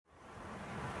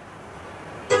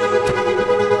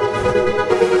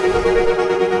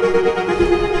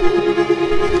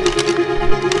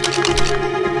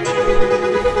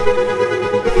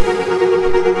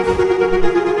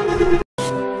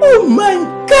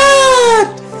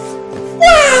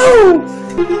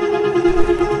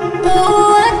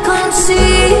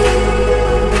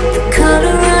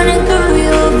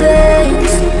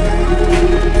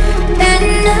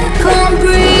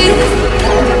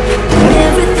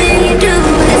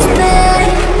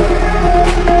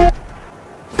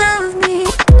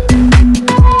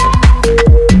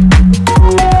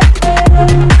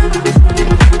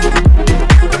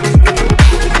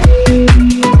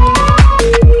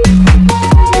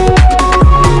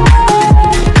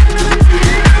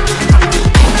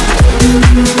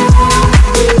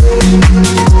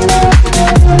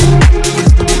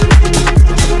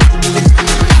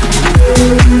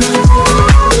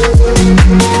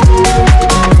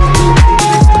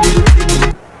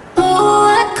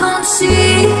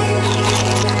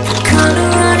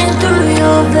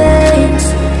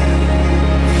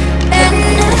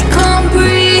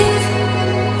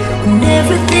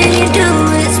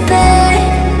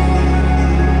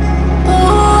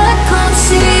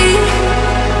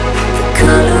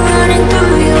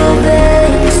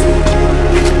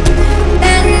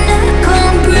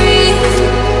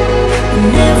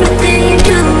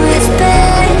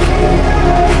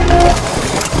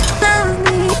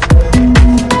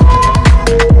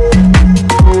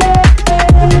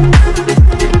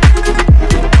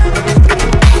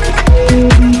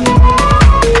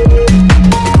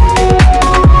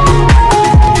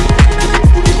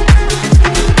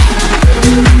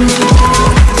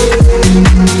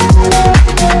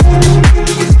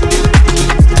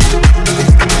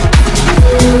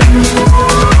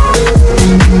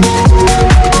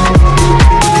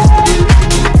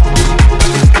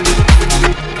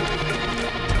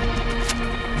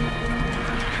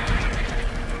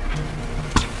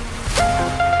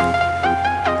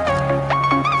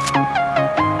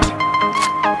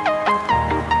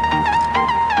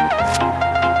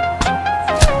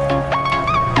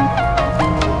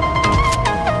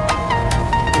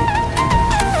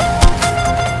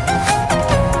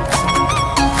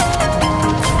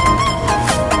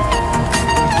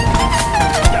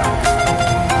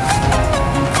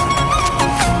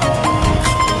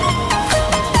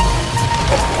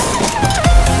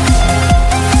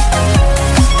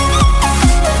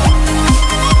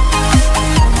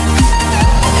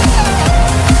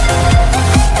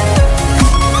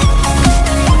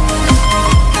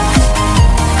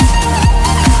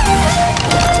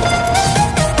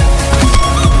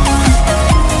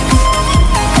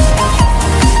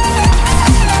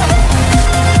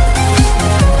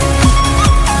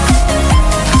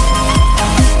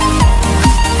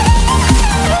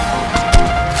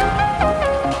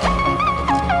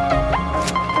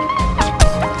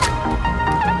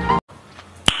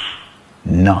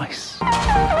nice.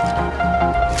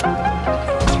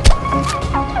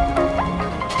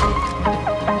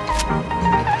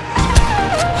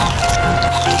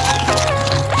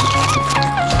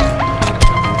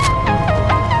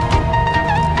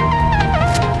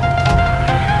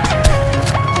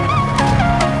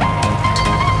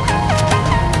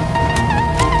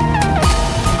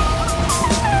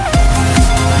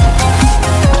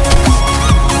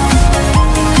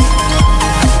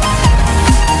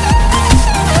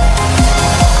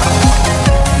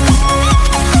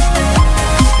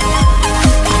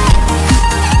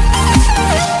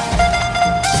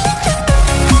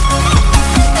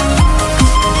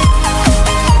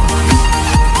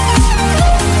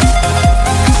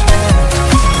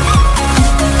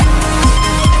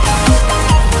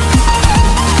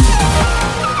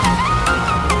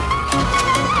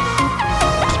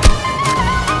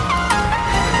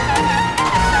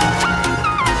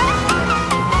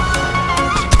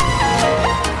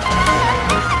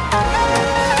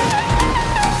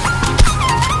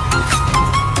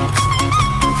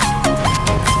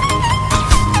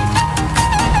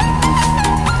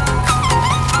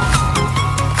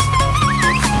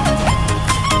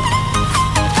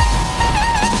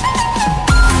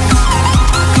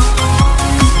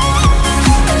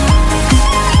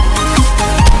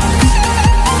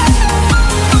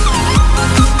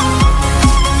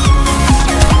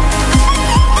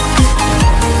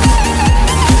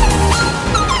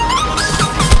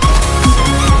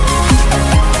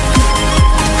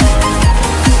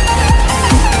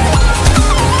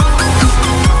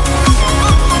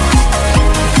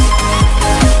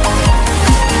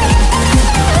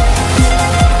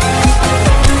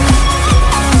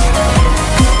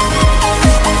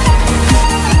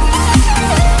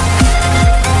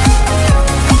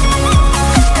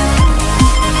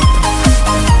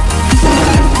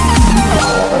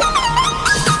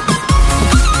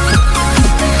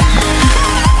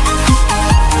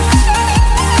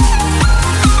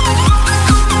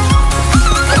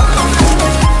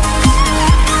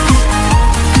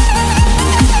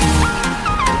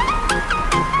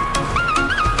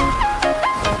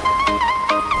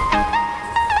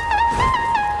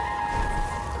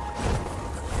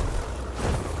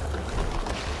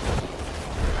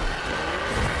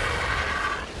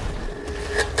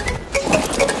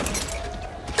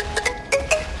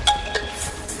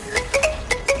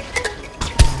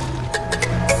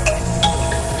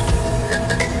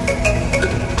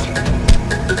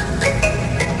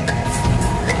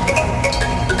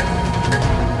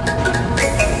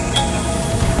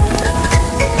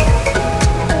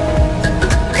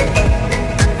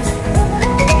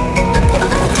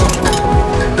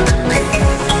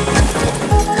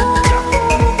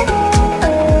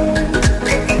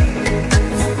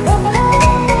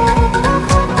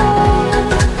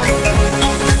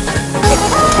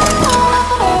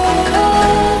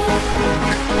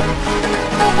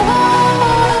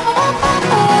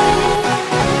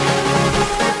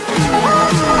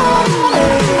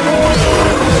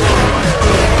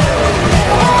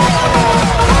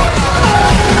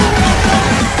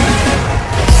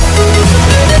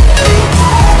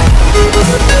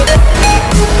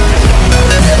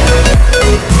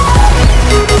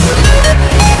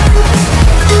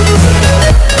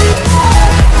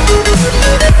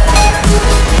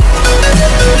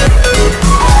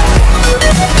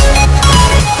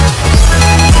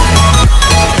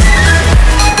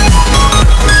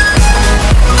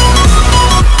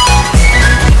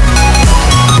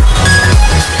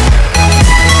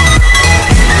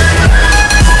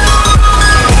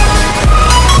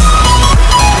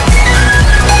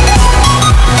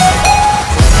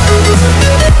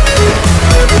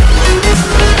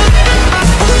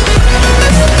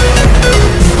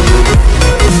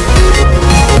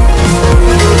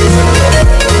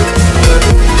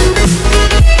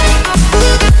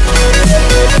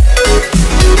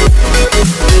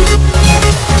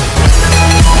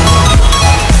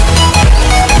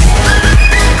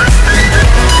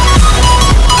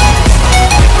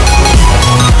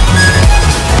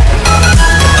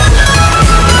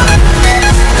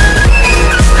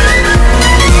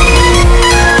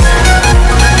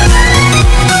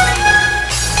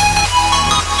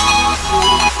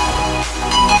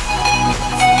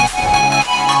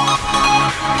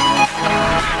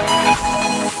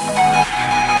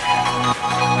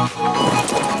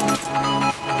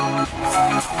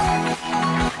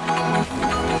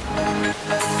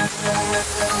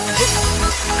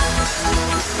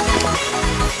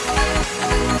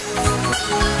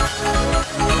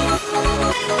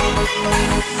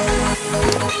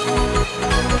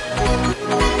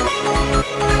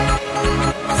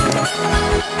 Oh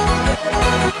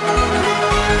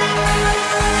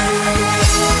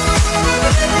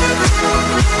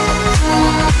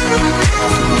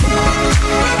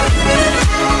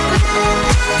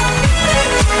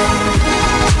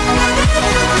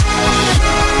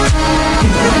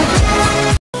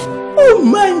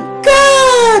my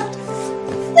God!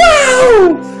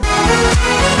 Wow!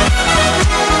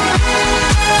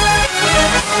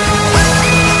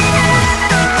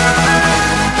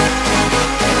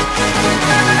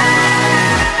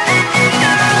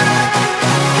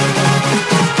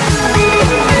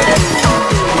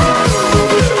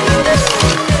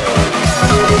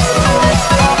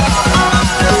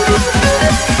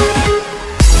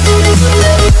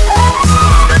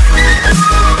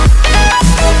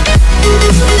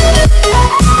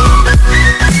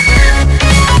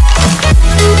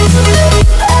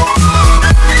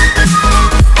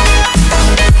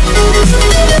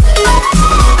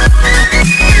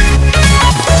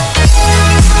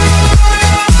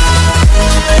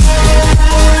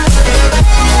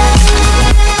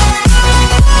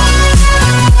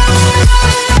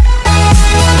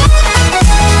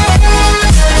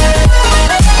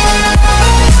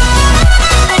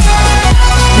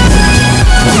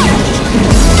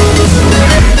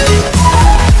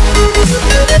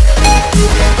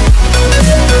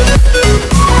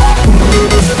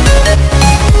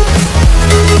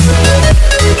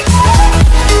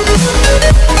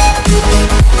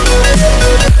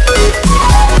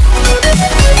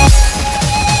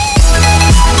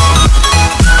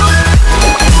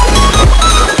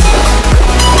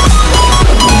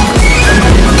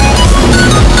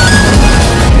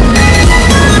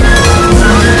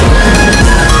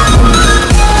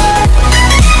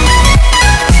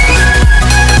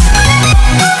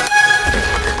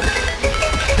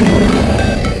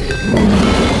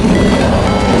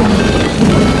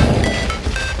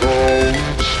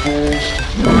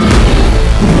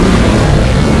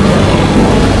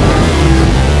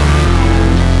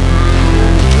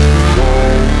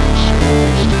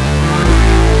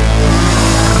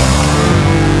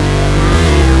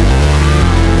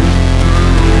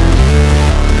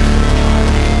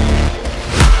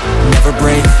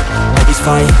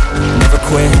 Fight, never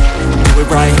quit, do it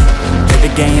right, play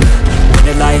the game, win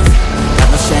it life,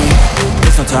 have no shame,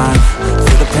 there's no time,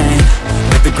 feel the pain,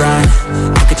 live the grind,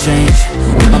 I could change,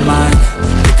 in my mind,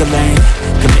 pick a lane,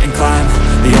 commit and climb,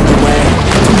 the only way,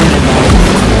 to win it life,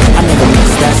 I never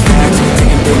miss, that's fact,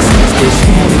 taking big steps, bitch,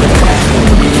 hand me the bat,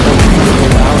 put me in the ring,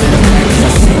 go out in a pack, cause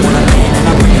I see what I mean, and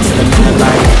I bring it to the mad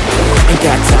light, ain't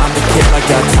got time to kill, I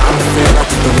got time to feel, I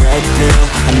took the red pill,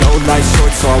 I know life's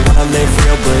short so I wanna live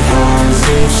real, but how's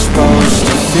it supposed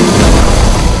to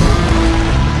feel?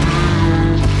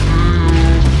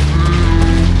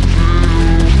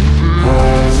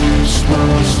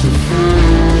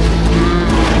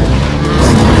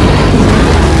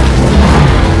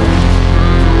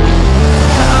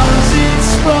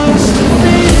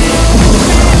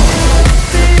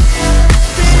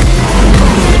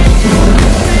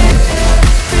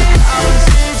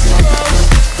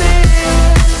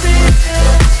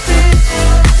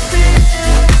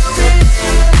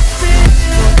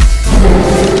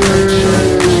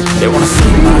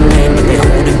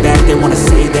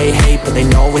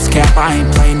 I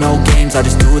ain't play no games, I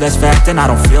just do that's fact. And I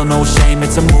don't feel no shame,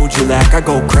 it's a mood you lack. I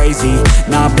go crazy,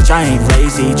 nah bitch I ain't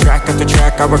lazy. Track after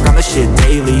track, I work on this shit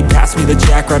daily. Pass me the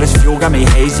jack, right as fuel, got me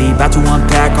hazy. About to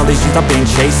unpack all these things I've been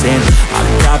chasing.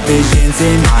 I've got visions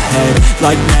in my head,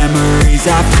 like memories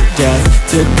after death.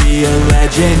 To be a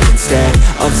legend instead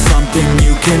of something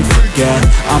you can forget.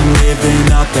 I'm living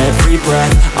up every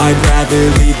breath, I'd rather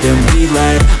lead than be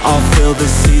led. I'll fill the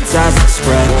seats as I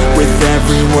spread, with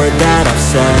every word that I've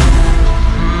said.